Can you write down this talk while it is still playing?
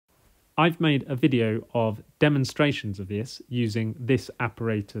I've made a video of demonstrations of this using this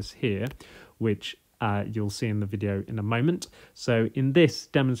apparatus here, which you'll see in the video in a moment. So in this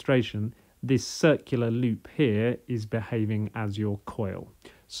demonstration, this circular loop here is behaving as your coil.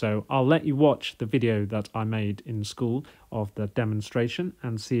 So I'll let you watch the video that I made in school of the demonstration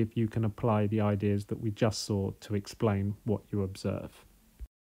and see if you can apply the ideas that we just saw to explain what you observe.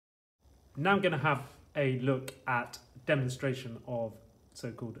 Now I'm going to have a look at demonstration of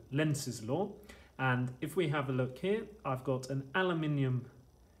so-called Lenz's law, and if we have a look here, I've got an aluminium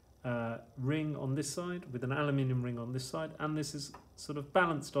ring on this side with an aluminium ring on this side, and this is sort of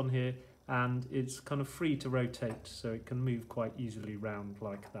balanced on here and it's kind of free to rotate, so it can move quite easily round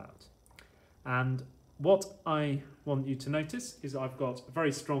like that. And what I want you to notice is I've got a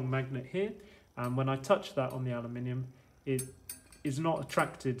very strong magnet here, and when I touch that on the aluminium, it is not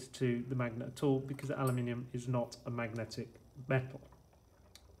attracted to the magnet at all because aluminium is not a magnetic metal.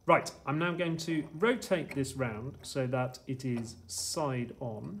 Right, I'm now going to rotate this round so that it is side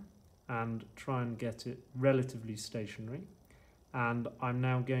on and try and get it relatively stationary. And I'm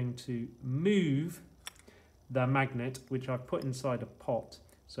now going to move the magnet, which I've put inside a pot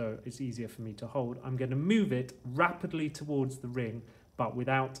so it's easier for me to hold. I'm going to move it rapidly towards the ring but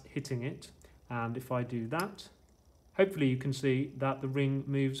without hitting it. And if I do that, hopefully you can see that the ring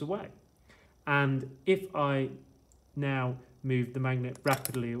moves away. And if I now move the magnet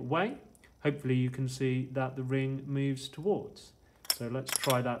rapidly away, hopefully you can see that the ring moves towards. So let's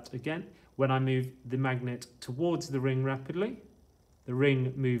try that again. When I move the magnet towards the ring rapidly, the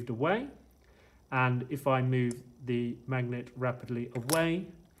ring moved away. And if I move the magnet rapidly away,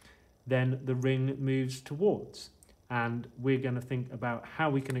 then the ring moves towards. And we're going to think about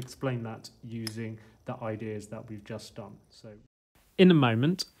how we can explain that using the ideas that we've just done. So in a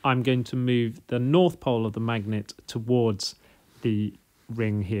moment, I'm going to move the north pole of the magnet towards the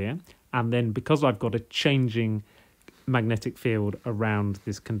ring here, and then because I've got a changing magnetic field around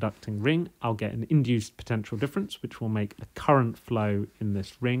this conducting ring, I'll get an induced potential difference which will make a current flow in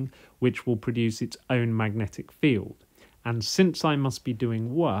this ring, which will produce its own magnetic field. And since I must be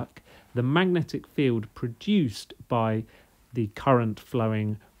doing work, the magnetic field produced by the current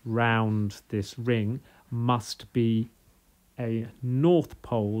flowing round this ring must be a north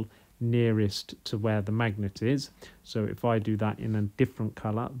pole nearest to where the magnet is. So if I do that in a different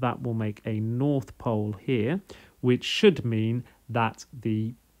colour, that will make a north pole here, which should mean that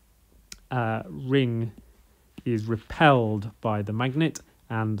the ring is repelled by the magnet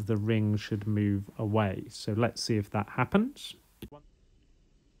and the ring should move away. So let's see if that happens.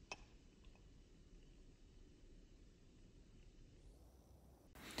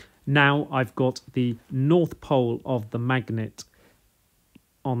 Now I've got the north pole of the magnet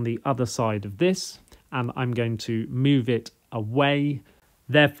on the other side of this, and I'm going to move it away.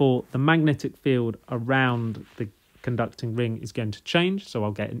 Therefore, the magnetic field around the conducting ring is going to change, so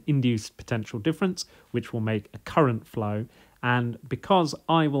I'll get an induced potential difference, which will make a current flow. And because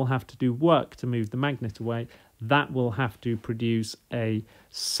I will have to do work to move the magnet away, that will have to produce a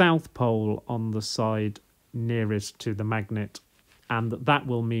south pole on the side nearest to the magnet, and that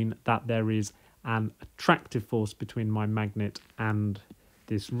will mean that there is an attractive force between my magnet and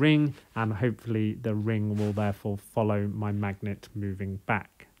this ring, and hopefully the ring will therefore follow my magnet moving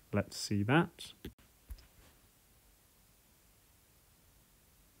back. Let's see that.